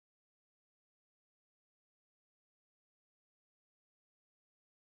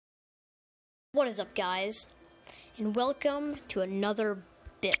What is up, guys, and welcome to another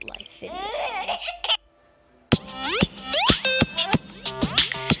BitLife video.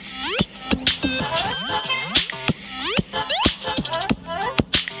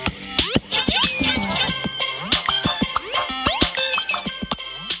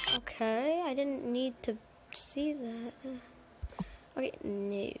 Okay, I didn't need to see that. Okay,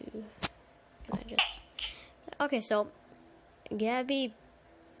 no. Can I just... Okay, so, Gabby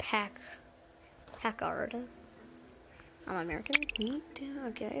Packard. I'm American. Neat.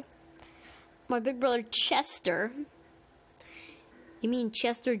 Okay. My big brother Chester. You mean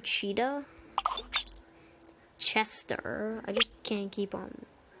Chester Cheetah? Chester. I just can't keep on.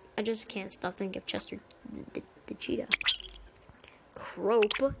 I just can't stop thinking of Chester the cheetah.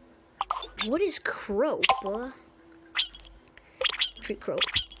 Crope. What is crope? Treat crope.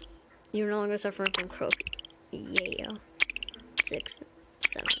 You're no longer suffering from crope. Yeah. 6,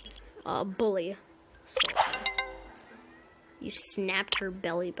 7. Bully. So, you snapped her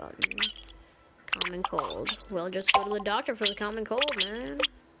belly button. Common cold. Well, just go to the doctor for the common cold, man.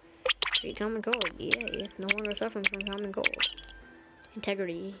 Treat common cold. Yay. No longer suffering from common cold.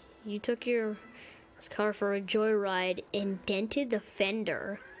 Integrity. You took your car for a joyride and dented the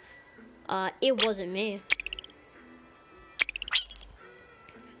fender. It wasn't me.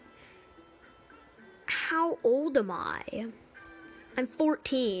 How old am I? I'm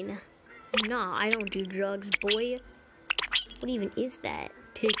 14. Nah, I don't do drugs, boy. What even is that?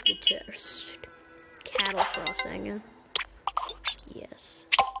 Take the test. Cattle crossing. Yes.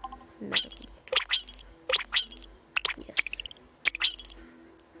 Medical doctor. Yes.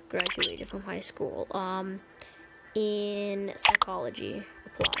 Graduated from high school. In psychology.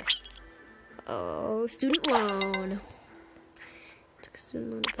 Apply. Oh, student loan. Took a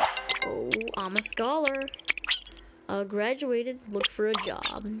student loan. Oh, I'm a scholar. Graduated, look for a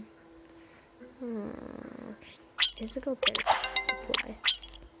job. Physical therapist, apply.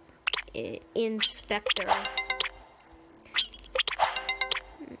 Inspector.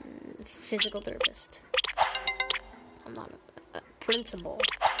 Physical therapist. I'm not a principal.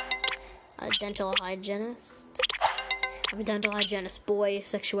 A dental hygienist. I'm a dental hygienist, boy.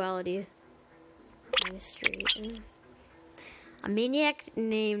 Sexuality. Ministry. A maniac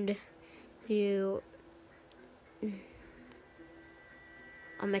named you.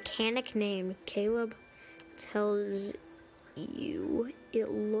 A mechanic named Caleb tells you it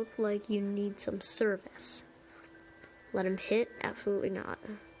looked like you need some service. Let him hit? Absolutely not.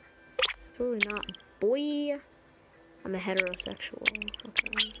 Absolutely not. Boy, I'm a heterosexual.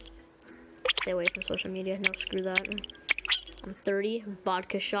 Okay. Stay away from social media. No, screw that. I'm 30.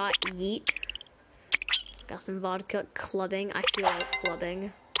 Vodka shot. Yeet. Got some vodka. Clubbing. I feel like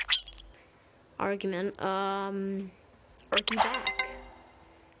clubbing. Argument. Argue back.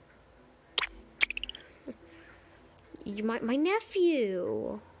 My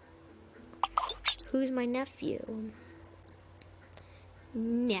nephew. Who's my nephew?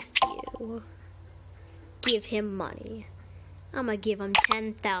 Nephew. Give him money. I'm gonna give him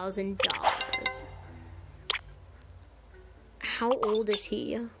 $10,000. How old is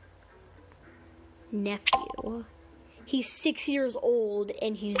he? Nephew. He's 6 years old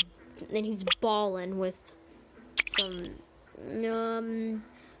and he's balling with some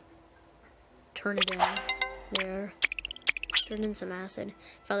turn it in there. Turn in some acid.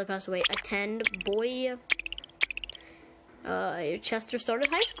 Father passed away. Attend, boy. Chester started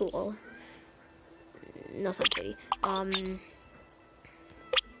high school. No, sounds shitty.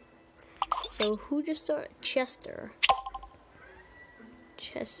 So who just started? Chester's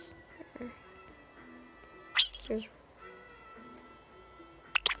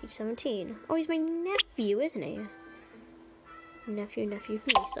 17. Oh, he's my nephew, isn't he? Nephew,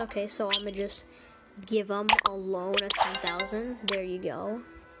 niece. Okay, so I'm gonna just give him a loan of 10,000. There you go.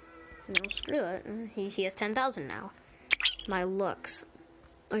 No, screw it. He has 10,000 now. My looks.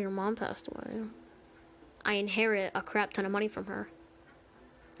 Oh, your mom passed away. I inherit a crap ton of money from her.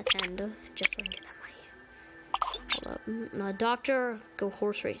 Attend, just so I can get that money. Hold up. Doctor, go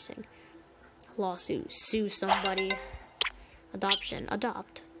horse racing. Lawsuit, sue somebody. Adoption,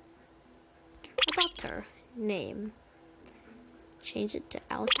 adopt. Adopt her. Name. Change it to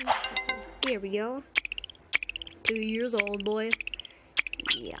Allison. Here we go. 2 years old, boy.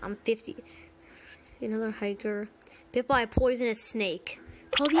 Yeah, I'm 50. Another hiker. Bit by a poisonous snake.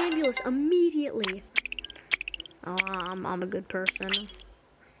 Call the ambulance immediately. Oh, I'm a good person.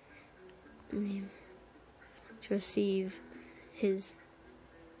 Name. To receive his.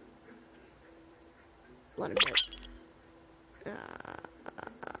 Let him hit.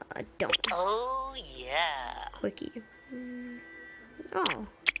 Don't. Oh, yeah. Quickie. Oh.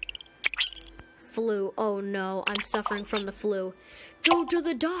 flu. Oh no, I'm suffering from the flu. Go to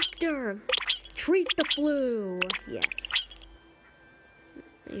the doctor. Treat the flu. Yes.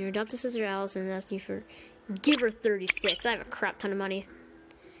 Your adopted sister Allison is asking you for... Give her 36. I have a crap ton of money.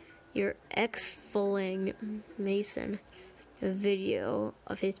 Your ex-fling Mason. A video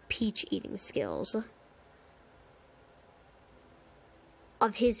of his peach eating skills.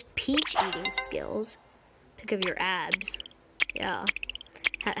 Of his peach eating skills? Pick of your abs. Yeah.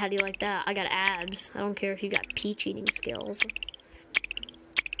 How do you like that? I got abs. I don't care if you got peach eating skills.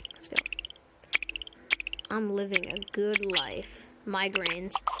 Let's go. I'm living a good life.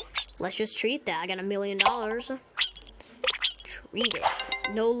 Migraines. Let's just treat that. I got $1 million. Treat it.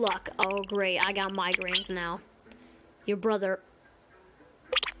 No luck. Oh, great. I got migraines now. Your brother.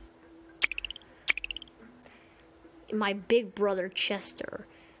 My big brother, Chester.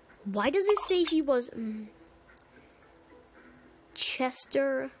 Why does it say he was...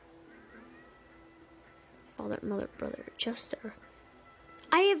 Chester... Father, mother, brother, Chester.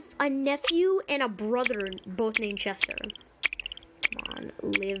 I have a nephew and a brother, both named Chester. Come on,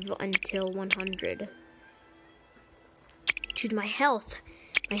 live until 100. Due to my health,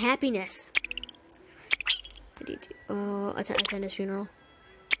 my happiness. I need to attend his funeral.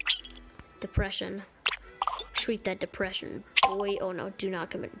 Depression. Treat that depression, boy. Oh no, do not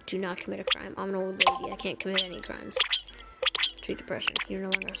commit a crime. I'm an old lady. I can't commit any crimes. Treat depression. You're no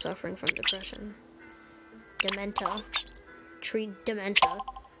longer suffering from depression. Dementa. Treat dementa. How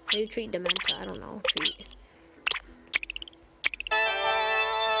do you treat dementa? I don't know. Treat. No,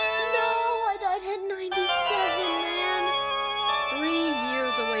 I died at 97, man. 3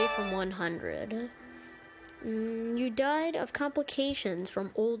 years away from 100. You died of complications from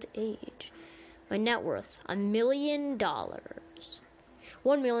old age. My net worth, $1 million.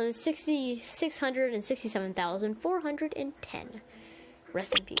 1,667,410.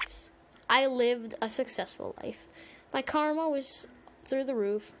 Rest in peace. I lived a successful life. My karma was through the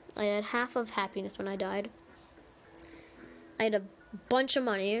roof. I had half of happiness when I died. I had a bunch of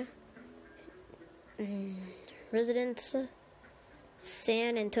money. Residence,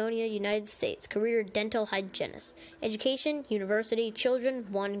 San Antonio, United States. Career, dental hygienist. Education, university.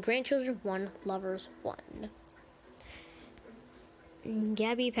 Children, 1. Grandchildren, 1. Lovers, 1.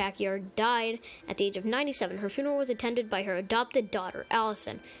 Gabby Packyard died at the age of 97. Her funeral was attended by her adopted daughter,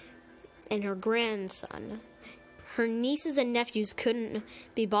 Allison, and her grandson. Her nieces and nephews couldn't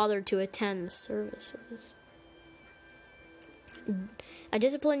be bothered to attend the services. A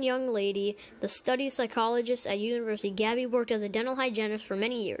disciplined young lady, the study psychologist at university, Gabby worked as a dental hygienist for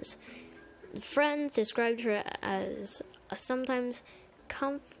many years. Friends described her as a sometimes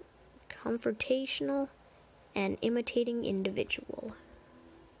confrontational and imitating individual.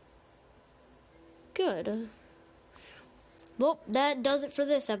 Good. Well, that does it for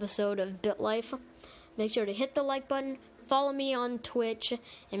this episode of BitLife. Make sure to hit the like button, follow me on Twitch,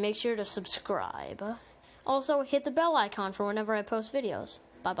 and make sure to subscribe. Also, hit the bell icon for whenever I post videos.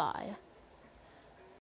 Bye-bye.